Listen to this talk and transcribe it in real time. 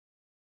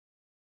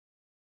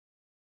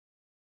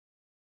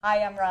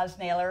Hi, I'm Roz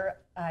Naylor.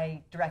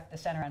 I direct the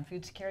Center on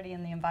Food Security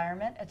and the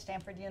Environment at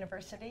Stanford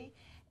University,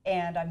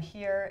 and I'm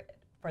here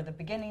for the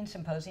beginning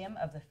symposium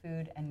of the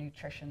Food and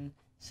Nutrition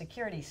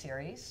Security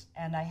Series.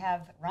 And I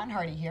have Ron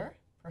Hardy here,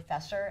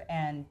 professor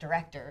and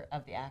director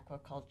of the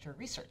Aquaculture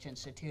Research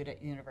Institute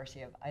at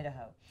University of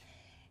Idaho.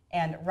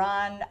 And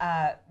Ron,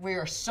 we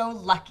are so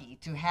lucky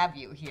to have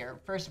you here.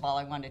 First of all,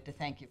 I wanted to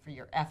thank you for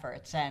your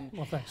efforts. And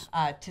well, thanks.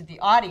 To the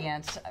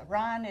audience,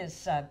 Ron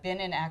has been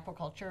in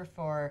aquaculture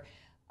for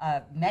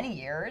many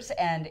years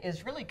and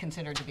is really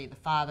considered to be the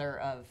father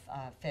of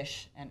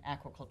fish and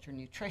aquaculture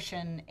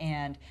nutrition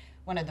and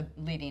one of the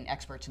leading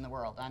experts in the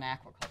world on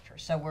aquaculture.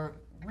 So we're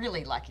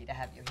really lucky to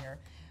have you here.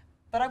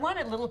 But I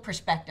wanted a little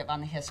perspective on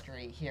the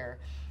history here.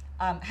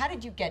 How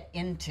did you get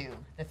into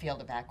the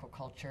field of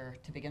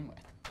aquaculture to begin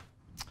with?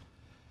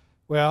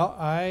 Well,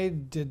 I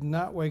did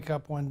not wake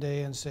up one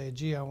day and say,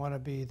 gee, I want to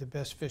be the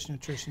best fish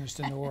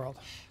nutritionist in the world.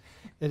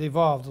 It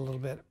evolved a little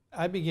bit.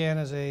 I began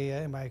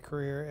in my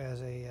career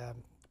as a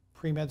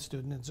pre-med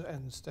student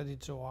and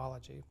studied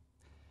zoology.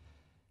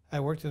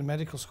 I worked in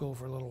medical school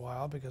for a little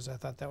while because I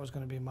thought that was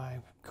going to be my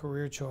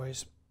career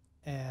choice.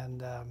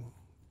 And I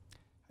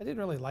didn't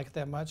really like it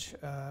that much.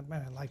 I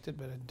liked it,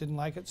 but I didn't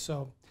like it.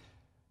 So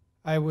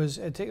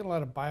I'd taken a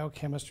lot of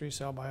biochemistry,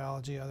 cell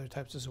biology, other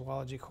types of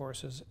zoology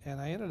courses, and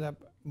I ended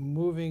up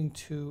moving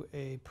to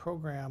a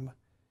program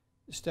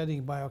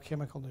studying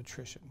biochemical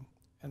nutrition.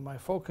 And my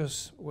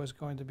focus was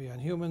going to be on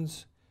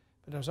humans,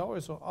 but I was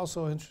always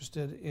also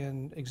interested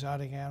in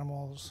exotic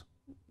animals,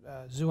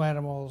 zoo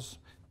animals,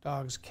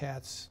 dogs,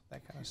 cats,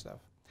 that kind of stuff.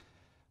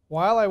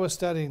 While I was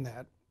studying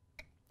that,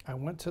 I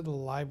went to the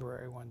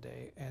library one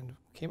day and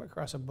came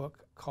across a book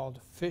called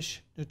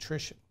Fish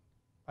Nutrition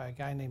by a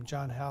guy named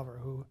John Halver,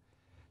 who,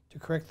 to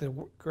correct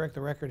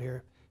the record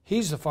here,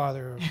 he's the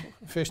father of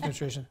fish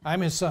nutrition.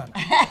 I'm his son.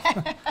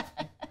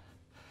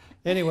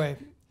 Anyway,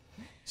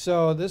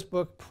 so this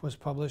book was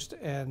published,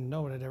 and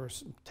no one had ever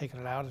taken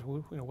it out.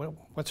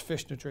 What's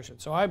fish nutrition?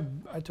 So I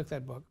took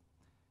that book,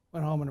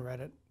 went home and read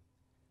it.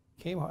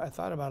 I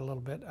thought about it a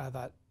little bit. I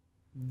thought,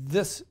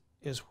 this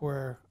is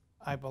where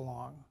I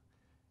belong,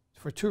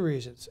 for two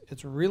reasons.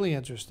 It's really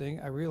interesting.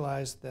 I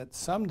realized that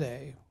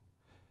someday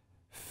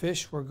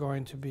fish were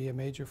going to be a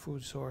major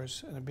food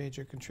source and a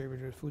major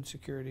contributor to food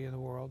security in the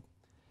world.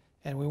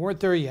 And we weren't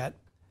there yet.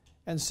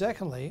 And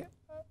secondly,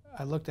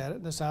 I looked at it,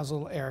 and this sounds a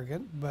little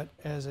arrogant, but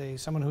as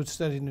someone who'd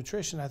studied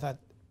nutrition, I thought,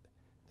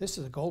 this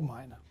is a gold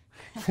mine.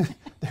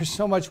 There's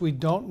so much we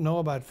don't know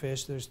about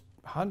fish. There's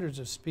hundreds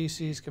of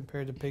species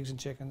compared to pigs and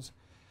chickens.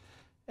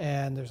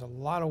 And there's a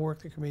lot of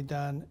work that can be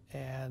done.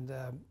 And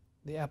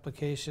the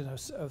application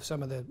of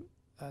some of the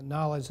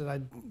knowledge that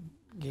I'd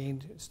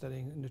gained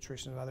studying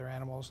nutrition of other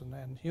animals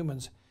and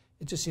humans,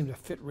 it just seemed to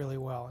fit really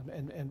well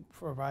and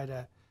provide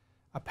a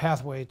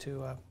pathway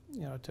to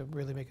to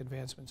really make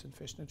advancements in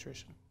fish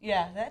nutrition.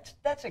 Yeah,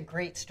 that's a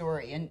great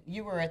story. And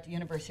you were at the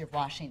University of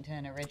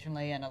Washington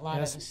originally, and a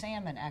lot of the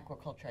salmon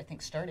aquaculture, I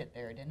think, started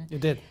there, didn't it?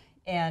 It did.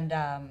 And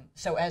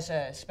so as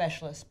a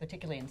specialist,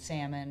 particularly in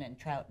salmon and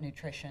trout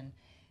nutrition,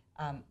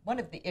 one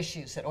of the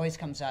issues that always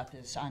comes up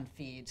is on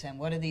feeds. And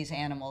what do these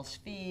animals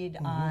feed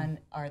on?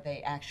 Are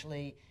they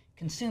actually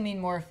consuming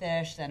more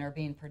fish than are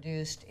being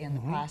produced in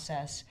the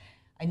process?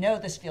 I know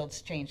this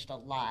field's changed a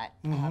lot.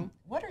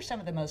 What are some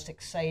of the most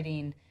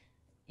exciting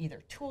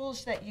either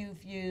tools that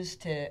you've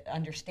used to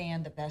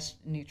understand the best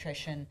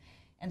nutrition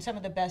and some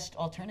of the best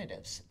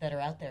alternatives that are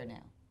out there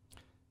now?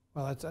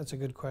 Well, that's a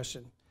good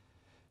question.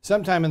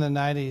 Sometime in the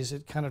 90s,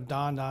 it kind of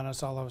dawned on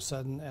us all of a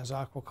sudden as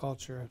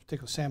aquaculture,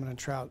 particularly salmon and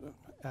trout,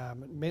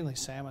 mainly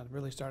salmon,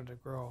 really started to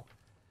grow,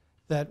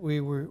 that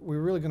we were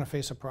really going to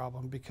face a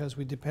problem because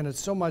we depended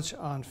so much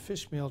on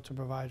fish meal to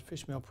provide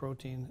fish meal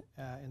protein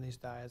in these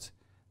diets.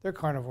 They're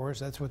carnivores,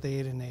 that's what they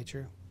ate in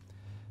nature.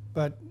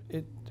 But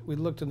we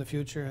looked in the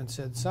future and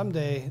said,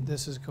 someday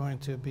this is going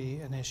to be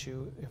an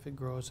issue if it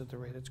grows at the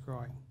rate it's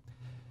growing.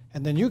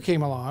 And then you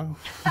came along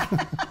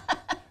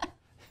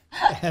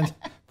and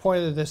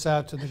pointed this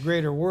out to the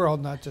greater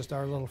world, not just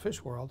our little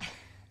fish world.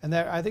 And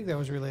I think that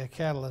was really a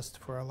catalyst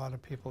for a lot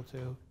of people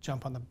to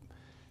jump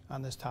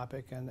on this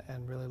topic and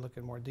really look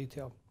in more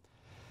detail.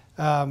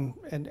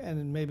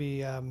 And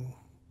maybe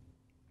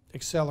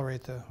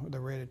accelerate the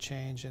rate of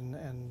change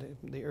and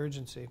the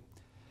urgency.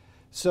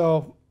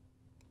 So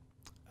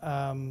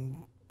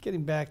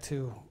getting back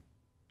to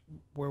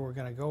where we're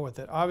going to go with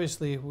it,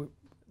 obviously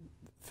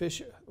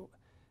fish,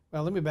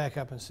 well, let me back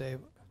up and say,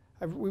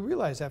 we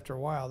realized after a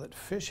while that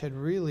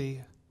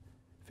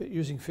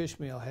using fish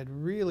meal had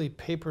really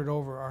papered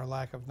over our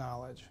lack of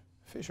knowledge.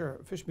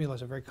 Fish meal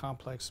is a very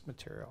complex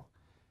material,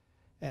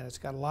 and it's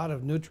got a lot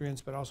of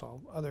nutrients, but also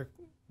other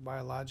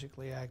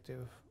biologically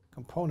active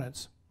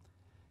components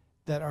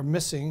that are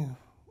missing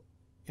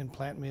in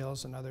plant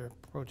meals and other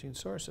protein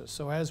sources.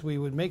 So as we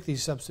would make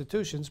these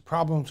substitutions,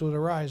 problems would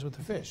arise with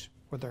the fish,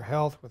 with their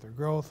health, with their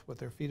growth, with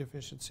their feed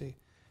efficiency,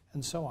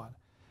 and so on.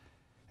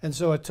 And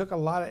so it took a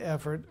lot of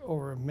effort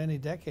over many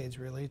decades,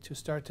 really, to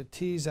start to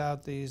tease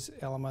out these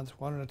elements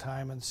one at a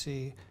time and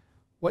see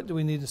what do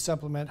we need to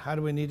supplement? How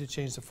do we need to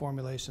change the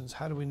formulations?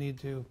 How do we need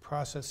to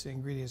process the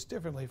ingredients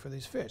differently for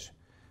these fish?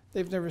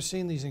 They've never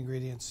seen these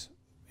ingredients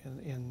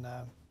in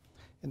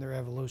their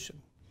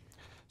evolution.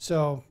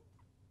 So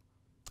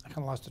I kind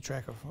of lost the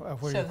track of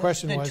where your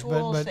question was. So the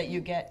tools that you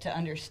get to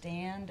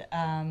understand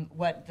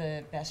what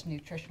the best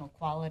nutritional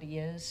quality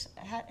is,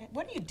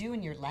 what do you do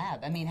in your lab?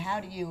 I mean, how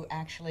do you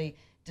actually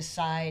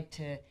decide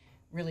to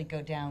really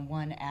go down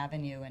one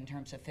avenue in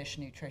terms of fish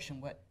nutrition,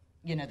 what,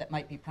 that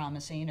might be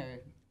promising or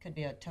could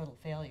be a total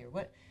failure?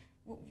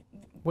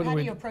 How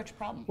do you approach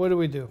problems? What do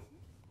we do?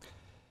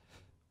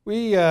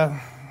 We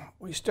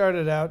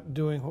started out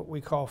doing what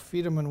we call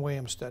feed 'em and weigh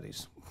 'em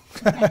studies.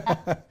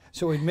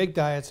 So we'd make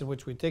diets in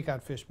which we'd take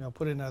out fish meal,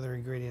 put in other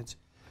ingredients,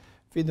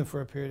 feed them for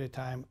a period of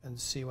time, and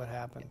see what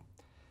happened.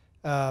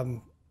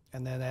 And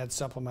then add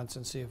supplements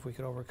and see if we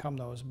could overcome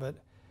those. But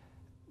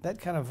that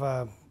kind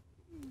of,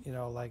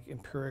 like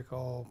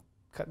empirical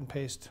cut and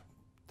paste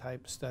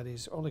type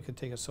studies only could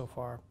take us so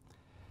far.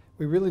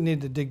 We really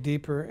need to dig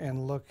deeper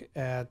and look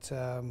at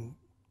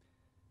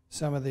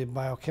some of the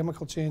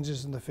biochemical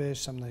changes in the fish,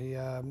 some of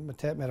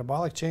the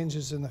metabolic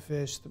changes in the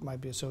fish that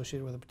might be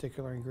associated with a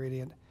particular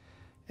ingredient.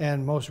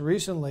 And most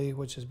recently,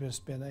 which has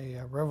been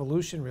a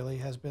revolution really,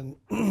 has been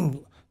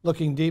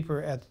looking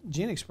deeper at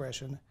gene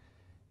expression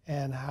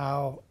and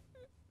how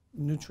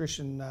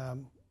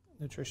nutritional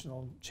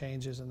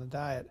changes in the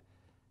diet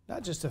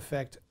not just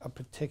affect a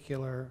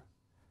particular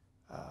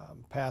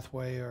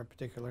pathway or a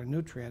particular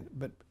nutrient,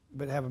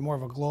 but have more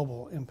of a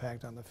global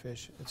impact on the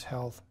fish, its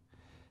health,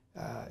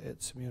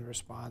 its immune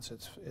response,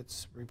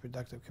 its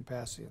reproductive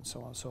capacity, and so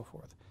on and so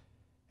forth.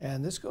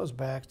 And this goes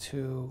back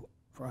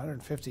for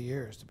 150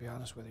 years, to be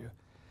honest with you.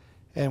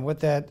 And what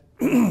that,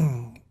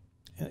 in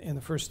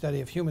the first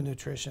study of human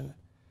nutrition,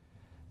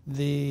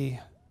 the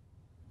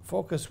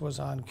focus was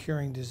on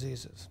curing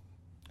diseases.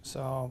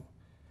 So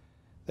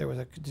there was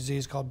a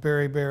disease called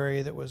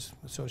beriberi that was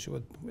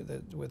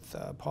associated with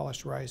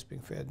polished rice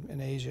being fed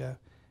in Asia,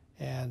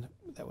 and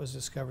that was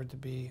discovered to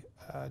be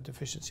a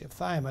deficiency of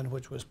thiamine,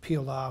 which was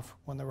peeled off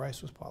when the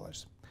rice was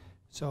polished.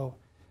 So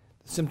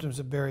the symptoms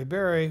of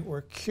beriberi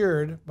were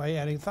cured by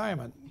adding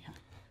thiamine. Yeah.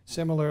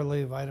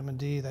 Similarly, vitamin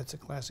D, that's a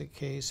classic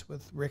case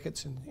with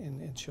rickets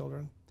in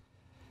children.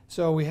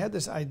 So we had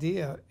this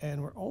idea,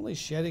 and we're only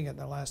shedding it in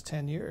the last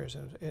 10 years.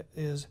 It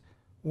is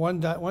one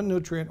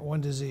nutrient,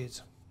 one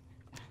disease.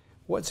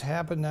 What's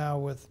happened now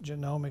with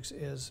genomics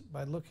is,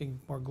 by looking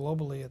more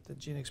globally at the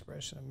gene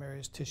expression of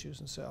various tissues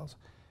and cells,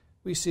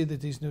 we see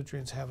that these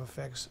nutrients have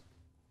effects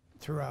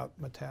throughout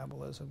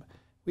metabolism.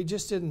 We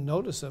just didn't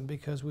notice them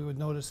because we would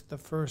notice the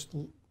first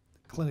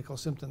clinical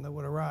symptom that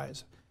would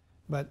arise.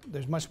 But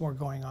there's much more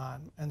going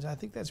on. And I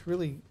think that's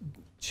really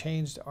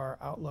changed our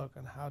outlook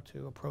on how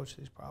to approach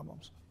these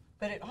problems.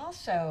 But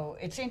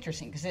it's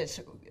interesting because it's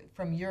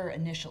from your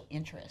initial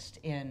interest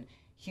in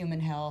human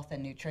health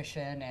and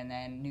nutrition and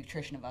then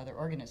nutrition of other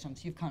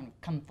organisms, you've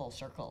come full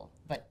circle,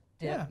 but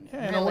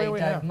really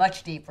dug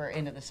much deeper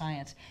into the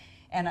science.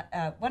 And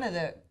one of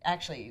the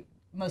actually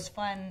most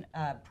fun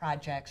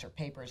projects or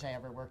papers I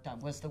ever worked on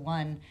was the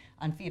one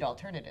on feed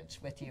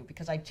alternatives with you,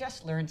 because I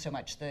just learned so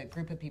much, the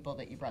group of people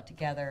that you brought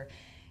together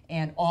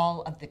and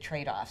all of the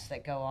trade-offs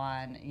that go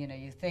on.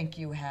 You think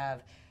you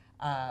have,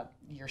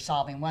 you're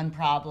solving one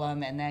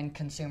problem, and then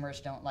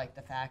consumers don't like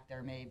the fact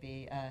there may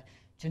be a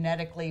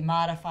genetically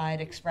modified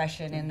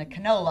expression in the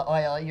canola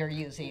oil you're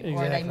using,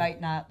 exactly. Or they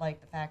might not like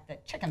the fact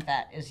that chicken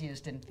fat is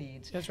used in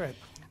feeds. That's right.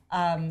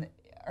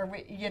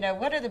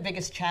 What are the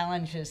biggest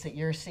challenges that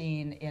you're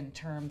seeing in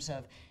terms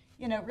of,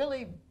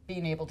 really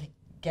being able to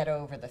get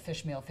over the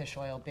fish meal, fish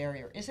oil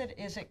barrier? Is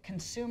it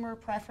consumer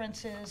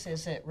preferences?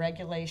 Is it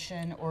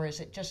regulation? Or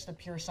is it just the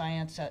pure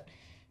science that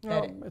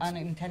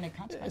unintended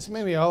consequences? It's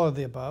maybe all of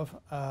the above.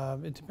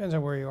 It depends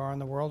on where you are in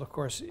the world. Of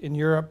course, in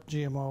Europe,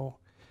 GMO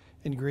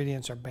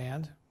ingredients are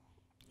banned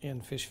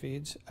in fish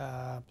feeds.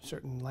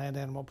 Certain land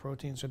animal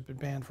proteins have been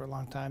banned for a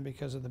long time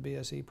because of the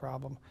BSE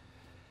problem.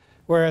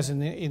 Whereas in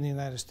the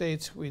United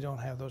States, we don't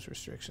have those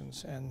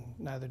restrictions, and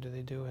neither do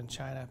they do in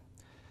China.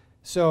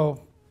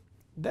 So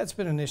that's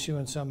been an issue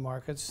in some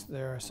markets.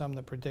 There are some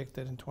that predict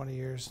that in 20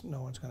 years,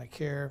 no one's going to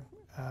care.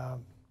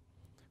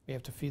 We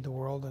have to feed the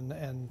world,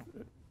 and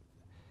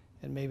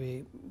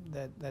maybe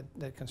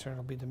that concern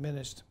will be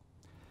diminished.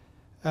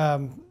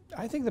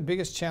 I think the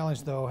biggest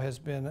challenge, though, has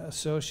been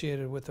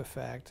associated with the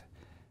fact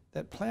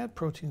that plant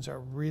proteins are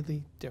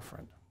really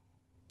different.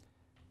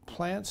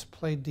 Plants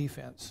play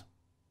defense.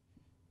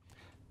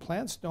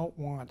 Plants don't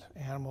want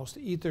animals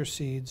to eat their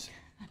seeds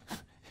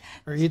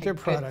or eat their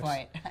products. Good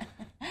point.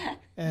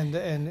 and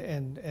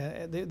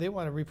they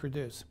want to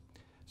reproduce.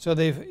 So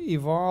they've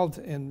evolved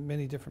in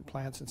many different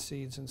plants and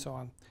seeds and so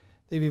on.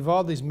 They've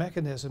evolved these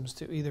mechanisms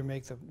to either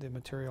make the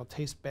material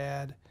taste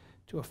bad,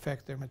 to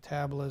affect their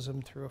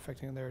metabolism through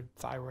affecting their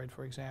thyroid,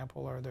 for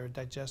example, or their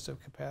digestive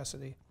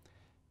capacity.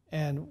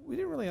 And we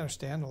didn't really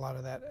understand a lot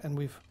of that. And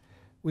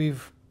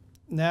we've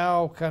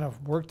now kind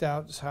of worked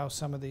out how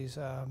some of these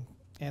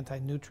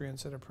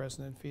anti-nutrients that are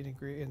present in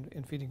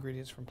feed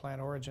ingredients from plant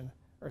origin,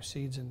 or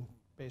seeds and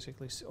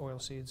basically oil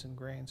seeds and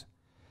grains,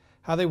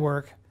 how they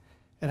work,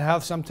 and how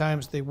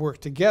sometimes they work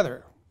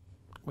together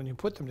when you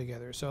put them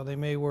together. So they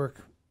may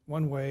work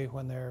one way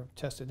when they're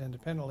tested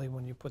independently.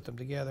 When you put them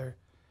together,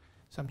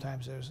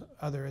 sometimes there's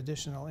other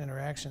additional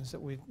interactions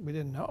that we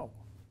didn't know.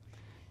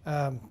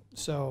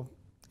 So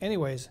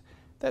anyways,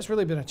 that's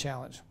really been a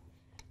challenge.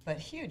 But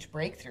huge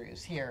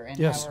breakthroughs here in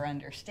Yes. how we're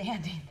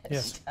understanding this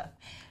Yes. stuff.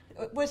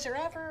 Was there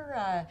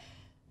ever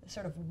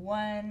sort of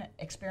one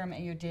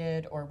experiment you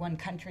did, or one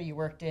country you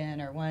worked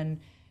in, or one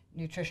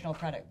nutritional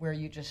product where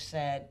you just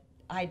said,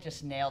 I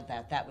just nailed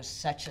that. That was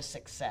such a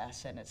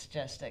success, and it's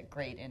just a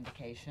great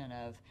indication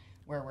of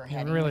where we're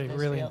heading Really, with this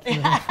really. field?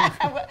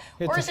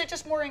 Or is it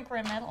just more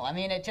incremental? I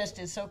mean, it just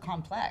is so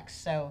complex.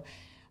 So,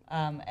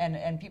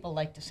 and people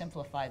like to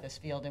simplify this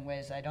field in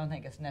ways I don't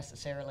think is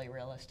necessarily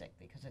realistic,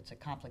 because it's a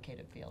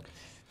complicated field.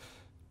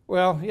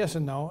 Well, yes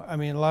and no. I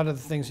mean, a lot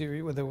of the things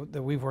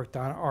that we've worked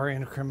on are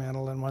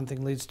incremental, and one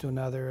thing leads to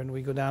another, and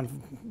we go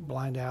down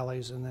blind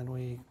alleys, and then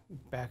we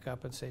back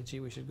up and say, gee,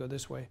 we should go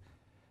this way.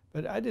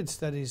 But I did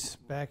studies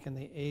back in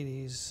the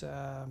 80s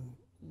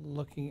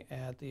looking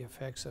at the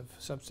effects of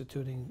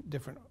substituting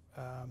different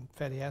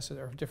fatty acid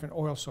or different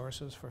oil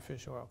sources for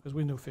fish oil, because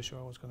we knew fish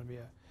oil was going to be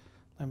a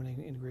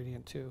limiting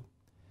ingredient too.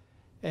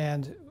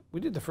 And we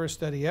did the first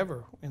study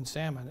ever in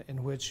salmon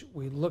in which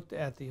we looked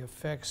at the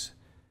effects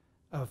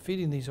of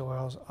feeding these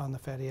oils on the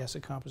fatty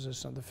acid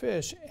composition of the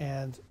fish,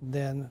 and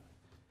then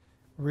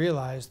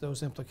realized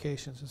those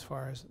implications as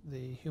far as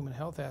the human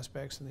health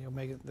aspects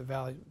and the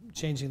value,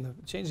 changing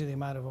the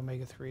amount of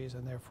omega-3s,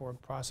 and therefore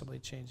possibly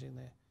changing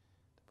the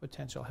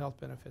potential health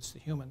benefits to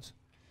humans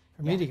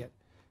from eating it.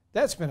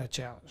 That's been a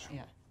challenge.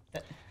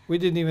 Yeah. We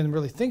didn't even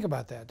really think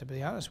about that, to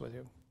be honest with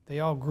you.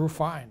 They all grew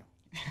fine.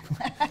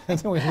 And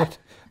then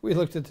we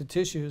looked at the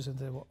tissues and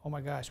said, well, oh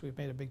my gosh, we've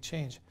made a big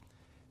change.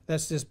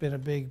 That's just been a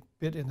big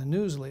bit in the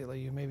news lately.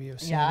 You maybe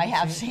have seen. Yeah, I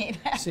have seen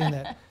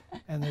that.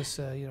 And this,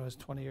 is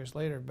 20 years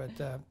later.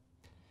 But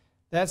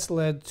that's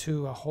led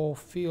to a whole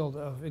field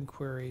of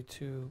inquiry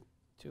to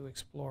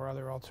explore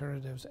other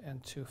alternatives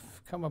and to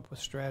come up with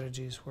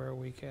strategies where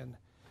we can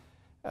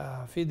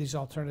feed these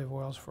alternative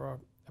oils for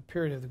a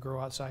period of the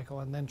grow-out cycle,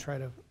 and then try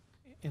to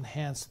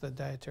enhance the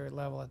dietary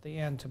level at the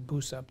end to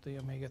boost up the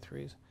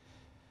omega-3s.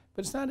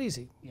 But it's not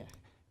easy. Yeah.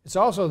 It's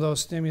also, though,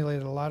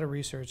 stimulated a lot of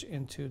research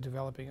into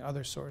developing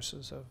other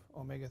sources of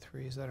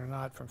omega-3s that are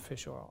not from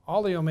fish oil.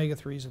 All the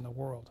omega-3s in the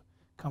world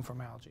come from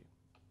algae.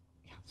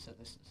 Yeah, so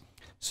this is...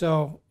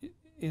 So,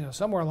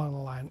 somewhere along the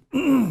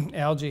line,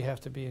 algae have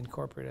to be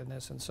incorporated in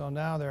this. And so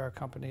now there are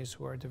companies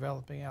who are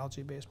developing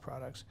algae-based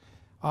products,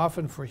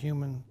 often for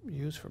human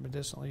use, for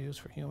medicinal use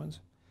for humans.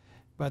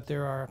 But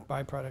there are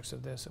byproducts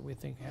of this that we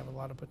think have a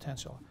lot of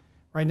potential.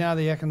 Right now,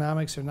 the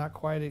economics are not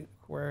quite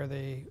where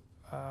they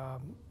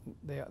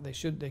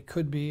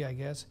could be, I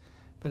guess,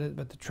 but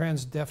the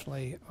trends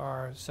definitely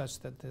are such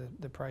that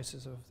the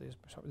prices of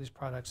these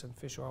products and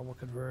fish oil will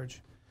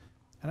converge,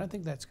 and I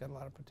think that's got a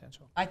lot of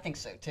potential. I think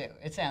so too.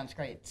 It sounds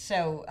great.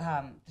 So,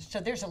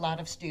 so there's a lot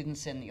of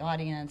students in the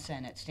audience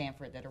and at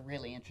Stanford that are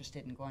really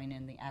interested in going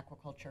in the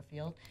aquaculture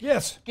field.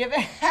 Yes.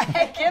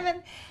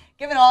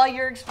 Given all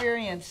your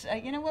experience,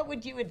 what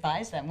would you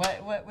advise them?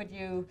 What would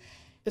you?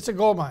 It's a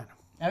gold mine.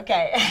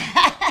 Okay.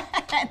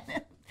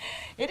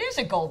 It is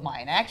a gold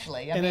mine,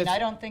 actually. I mean, I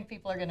don't think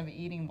people are going to be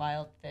eating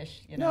wild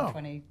fish,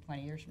 20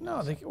 years from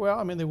now.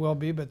 No, they will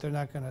be, but they're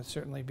not going to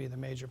certainly be the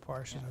major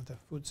portion of the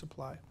food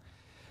supply.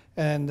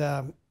 And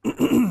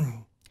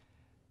the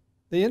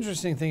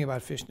interesting thing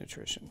about fish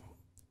nutrition,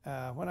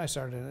 when I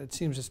started, it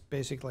seems just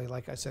basically,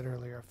 like I said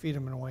earlier, a feed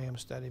 'em and weigh 'em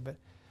study. But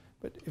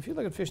if you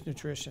look at fish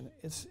nutrition,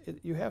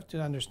 you have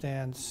to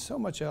understand so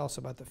much else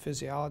about the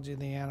physiology of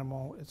the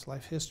animal, its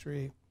life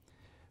history.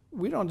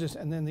 We don't just,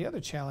 and then the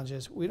other challenge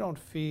is we don't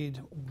feed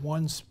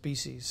one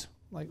species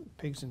like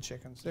pigs and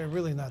chickens. They're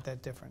really not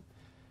that different.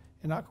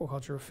 In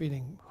aquaculture, we're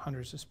feeding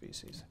hundreds of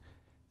species.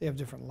 They have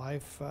different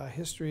life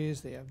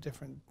histories, they have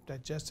different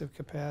digestive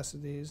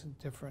capacities, and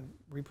different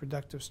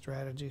reproductive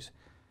strategies.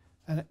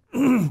 And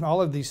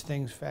all of these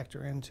things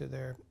factor into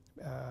their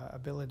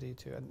ability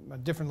to,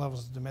 different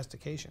levels of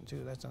domestication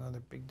too. That's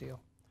another big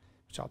deal,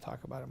 which I'll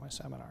talk about in my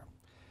seminar.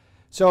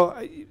 So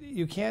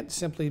you can't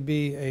simply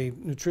be a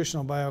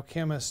nutritional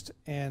biochemist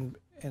and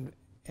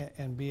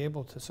be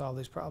able to solve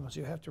these problems.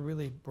 You have to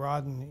really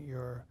broaden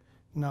your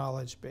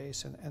knowledge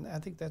base, and I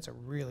think that's a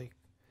really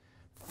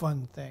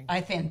fun thing. I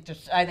think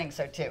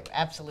so too.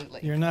 Absolutely.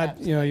 You're not,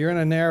 Absolutely. You're in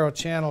a narrow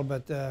channel,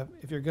 but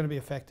if you're going to be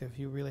effective,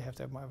 you really have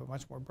to have a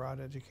much more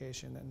broad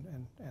education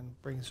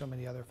and bring so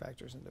many other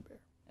factors into bear.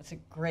 That's a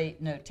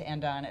great note to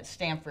end on at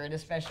Stanford,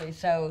 especially.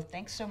 So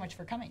thanks so much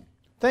for coming.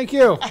 Thank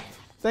you.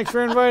 Thanks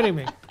for inviting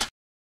me.